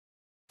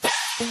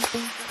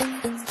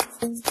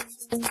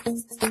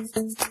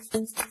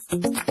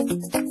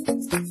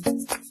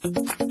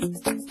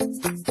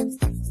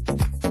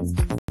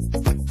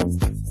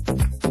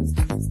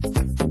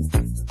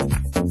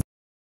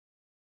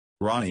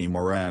Ronnie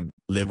Moran,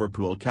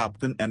 Liverpool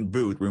captain and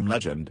boot room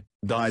legend,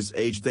 dies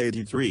aged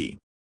 83.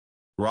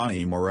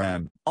 Ronnie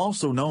Moran,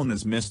 also known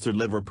as Mr.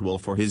 Liverpool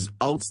for his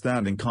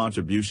outstanding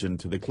contribution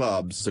to the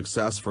club's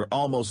success for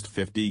almost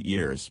 50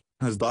 years,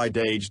 has died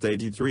aged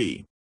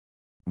 83.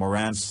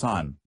 Moran's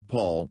son,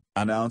 Paul,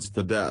 announced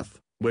the death,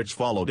 which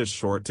followed a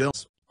short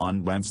illness,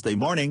 on Wednesday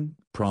morning,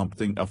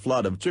 prompting a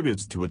flood of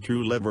tributes to a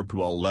true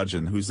Liverpool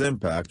legend whose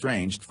impact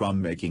ranged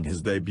from making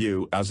his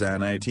debut as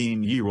an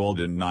 18-year-old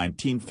in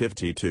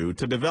 1952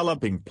 to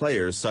developing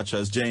players such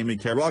as Jamie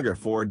Carragher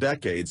 4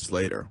 decades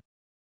later.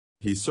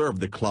 He served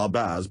the club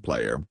as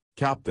player,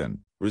 captain,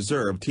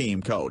 reserve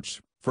team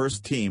coach,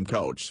 first team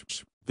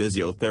coach,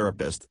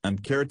 physiotherapist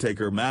and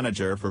caretaker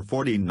manager for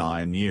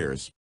 49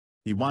 years.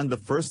 He won the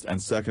first and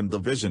second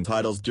division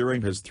titles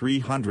during his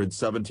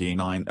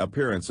 379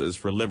 appearances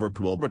for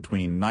Liverpool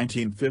between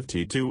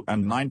 1952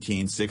 and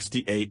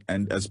 1968,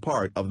 and as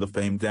part of the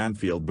famed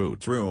Anfield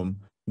boot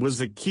room,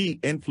 was a key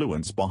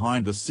influence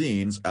behind the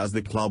scenes as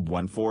the club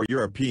won 4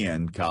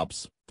 European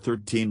Cups,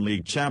 13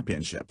 League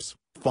Championships,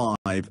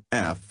 5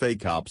 FA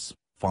Cups,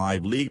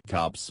 5 League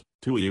Cups,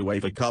 2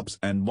 UEFA Cups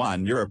and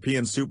 1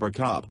 European Super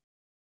Cup.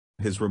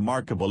 His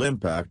remarkable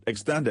impact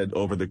extended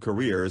over the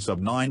careers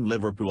of 9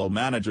 Liverpool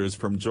managers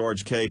from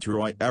George K. to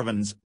Roy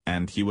Evans,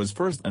 and he was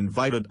first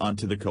invited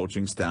onto the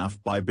coaching staff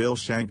by Bill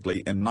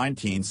Shankly in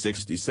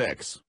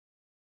 1966.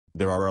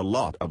 There are a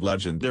lot of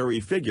legendary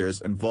figures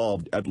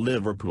involved at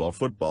Liverpool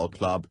Football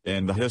Club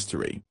in the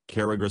history,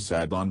 Carragher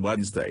said on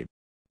Wednesday.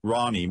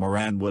 Ronnie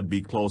Moran would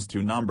be close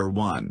to number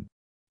 1.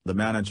 The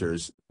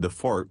managers, the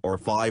 4 or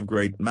 5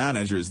 great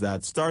managers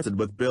that started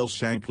with Bill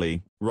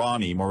Shankly,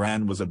 Ronnie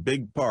Moran was a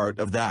big part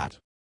of that.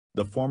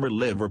 The former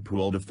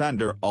Liverpool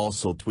defender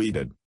also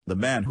tweeted, "The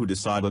man who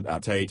decided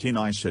at 18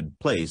 I should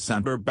play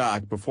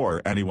centre-back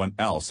before anyone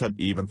else had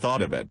even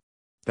thought of it.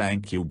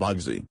 Thank you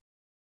Bugsy."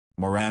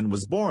 Moran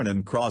was born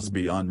in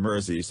Crosby on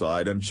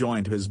Merseyside and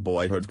joined his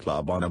boyhood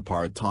club on a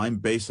part-time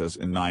basis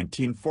in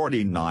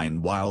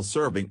 1949 while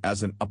serving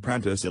as an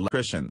apprentice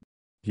electrician.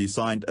 He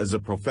signed as a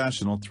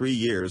professional 3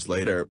 years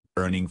later,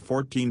 earning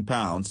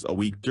 £14 a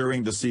week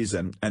during the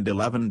season and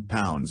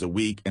 £11 a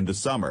week in the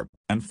summer,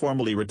 and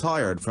formally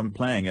retired from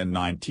playing in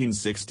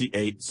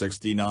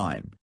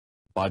 1968-69.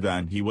 By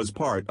then he was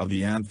part of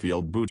the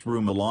Anfield boot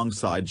room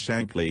alongside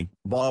Shankly,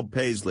 Bob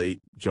Paisley,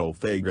 Joe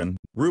Fagan,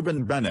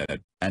 Ruben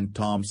Bennett, and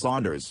Tom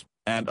Saunders,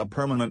 and a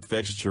permanent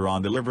fixture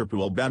on the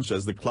Liverpool bench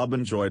as the club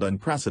enjoyed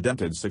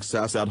unprecedented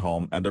success at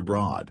home and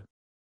abroad.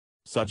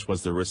 Such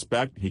was the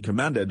respect he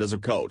commanded as a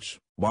coach,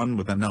 one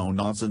with a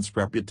no-nonsense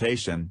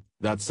reputation,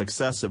 that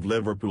successive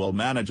Liverpool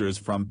managers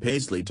from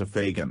Paisley to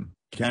Fagan,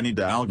 Kenny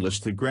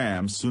Dalglish to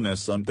Graham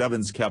Souness and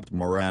Evans kept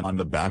Moran on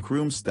the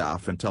backroom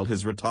staff until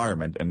his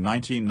retirement in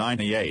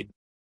 1998.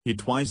 He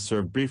twice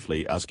served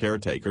briefly as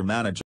caretaker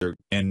manager,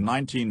 in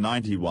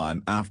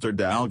 1991 after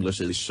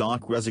Dalglish's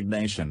shock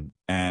resignation,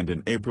 and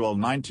in April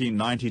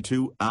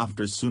 1992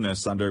 after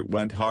Souness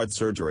underwent heart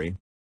surgery.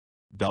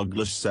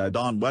 Dalglish said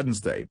on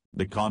Wednesday,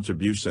 "The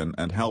contribution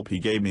and help he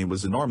gave me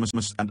was enormous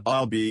and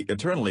I'll be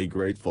eternally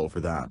grateful for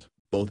that,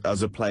 both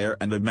as a player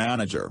and a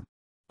manager.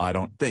 I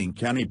don't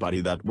think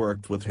anybody that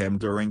worked with him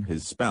during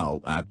his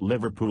spell at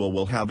Liverpool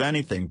will have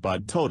anything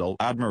but total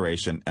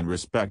admiration and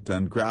respect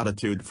and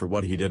gratitude for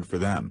what he did for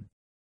them.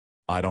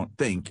 I don't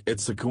think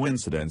it's a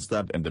coincidence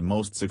that in the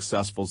most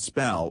successful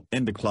spell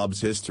in the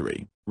club's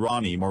history,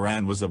 Ronnie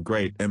Moran was of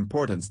great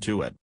importance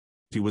to it.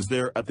 He was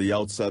there at the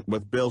outset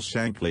with Bill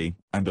Shankly,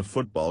 and the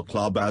football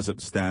club as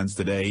it stands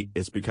today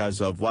is because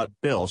of what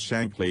Bill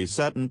Shankly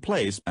set in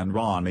place, and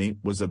Ronnie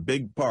was a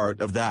big part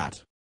of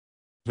that.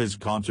 His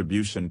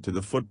contribution to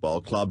the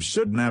football club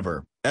should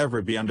never,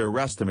 ever be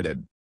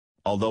underestimated.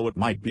 Although it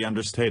might be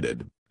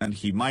understated, and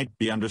he might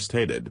be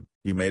understated,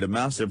 he made a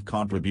massive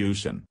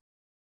contribution."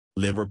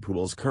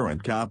 Liverpool's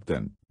current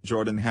captain,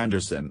 Jordan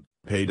Henderson,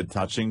 paid a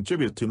touching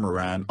tribute to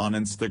Moran on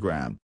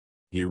Instagram.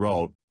 He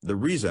wrote, "The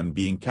reason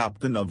being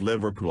captain of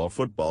Liverpool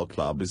Football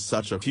Club is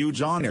such a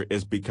huge honor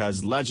is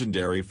because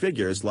legendary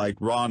figures like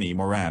Ronnie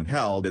Moran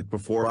held it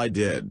before I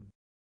did.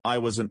 I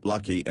wasn't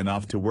lucky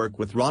enough to work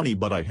with Ronnie,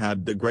 but I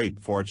had the great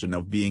fortune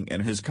of being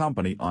in his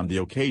company on the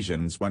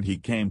occasions when he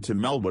came to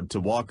Melwood to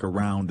walk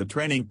around the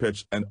training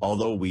pitch, and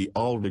although we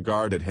all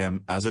regarded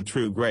him as a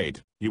true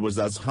great, he was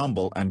as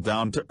humble and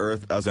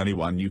down-to-earth as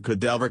anyone you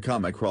could ever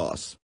come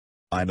across.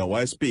 I know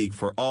I speak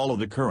for all of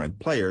the current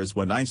players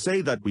when I say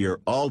that we are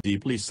all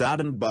deeply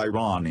saddened by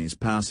Ronnie's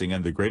passing,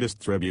 and the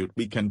greatest tribute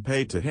we can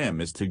pay to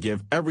him is to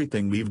give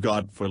everything we've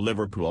got for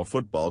Liverpool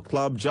Football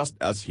Club just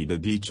as he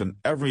did each and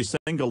every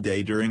single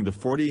day during the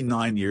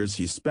 49 years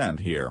he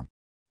spent here.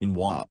 In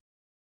what?"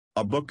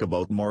 A book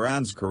about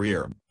Moran's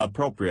career,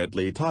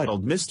 appropriately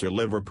titled Mr.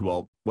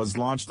 Liverpool, was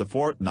launched a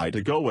fortnight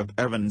ago with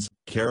Evans,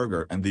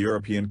 Carragher and the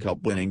European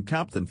Cup winning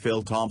captain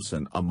Phil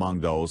Thompson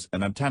among those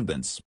in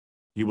attendance.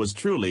 He was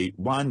truly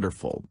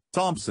wonderful,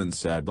 Thompson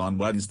said on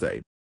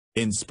Wednesday.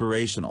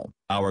 Inspirational,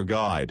 our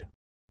guide.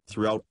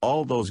 Throughout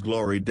all those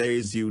glory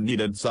days you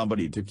needed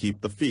somebody to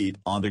keep the feet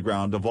on the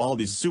ground of all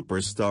these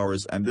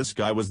superstars, and this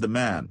guy was the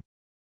man.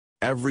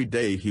 Every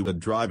day he was a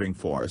driving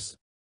force.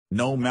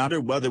 No matter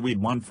whether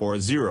we'd won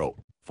 4-0,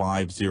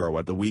 5-0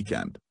 at the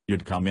weekend,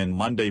 you'd come in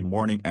Monday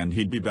morning and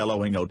he'd be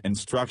bellowing out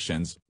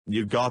instructions,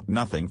 "You got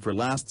nothing for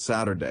last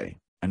Saturday,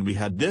 and we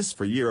had this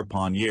for year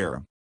upon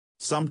year."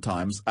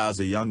 Sometimes as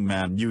a young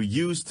man you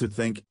used to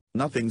think,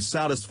 nothing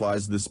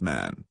satisfies this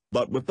man,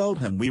 but without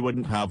him we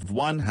wouldn't have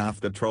won half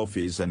the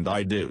trophies. And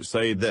I do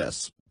say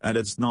this, and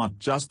it's not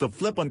just a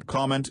flippant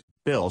comment,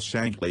 Bill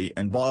Shankly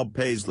and Bob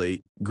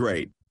Paisley,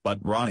 great, but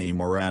Ronnie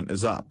Moran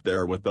is up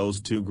there with those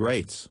two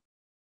greats.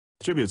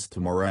 Tributes to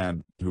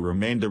Moran, who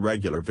remained a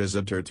regular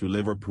visitor to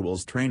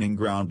Liverpool's training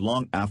ground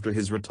long after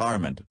his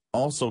retirement,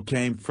 also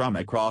came from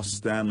across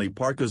Stanley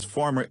Park as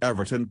former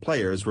Everton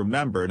players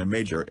remembered a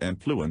major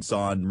influence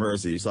on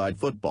Merseyside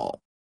football.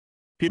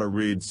 Peter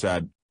Reid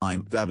said,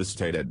 "I'm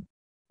devastated.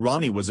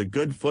 Ronnie was a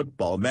good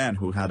football man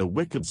who had a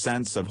wicked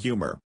sense of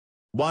humour.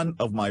 One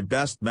of my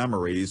best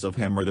memories of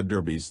him are the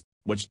derbies,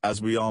 which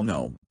as we all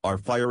know, are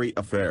fiery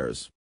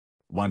affairs.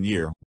 One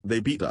year, they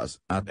beat us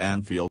at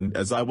Anfield, and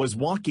as I was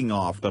walking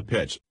off the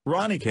pitch,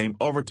 Ronnie came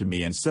over to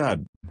me and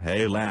said,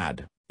 'Hey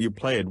lad, you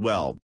played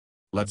well.'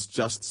 Let's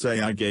just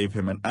say I gave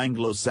him an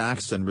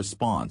Anglo-Saxon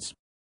response.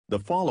 The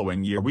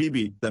following year we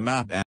beat them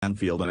at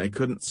Anfield and I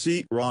couldn't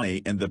see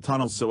Ronnie in the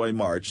tunnel, so I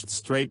marched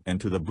straight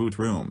into the boot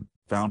room,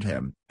 found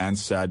him, and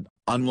said,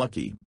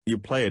 'Unlucky, you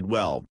played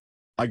well.'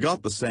 I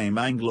got the same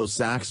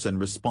Anglo-Saxon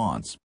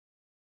response."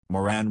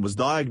 Moran was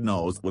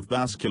diagnosed with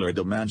vascular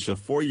dementia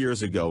 4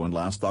 years ago, and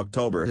last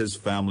October his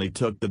family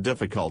took the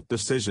difficult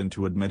decision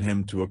to admit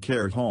him to a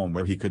care home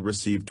where he could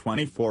receive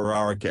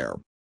 24-hour care.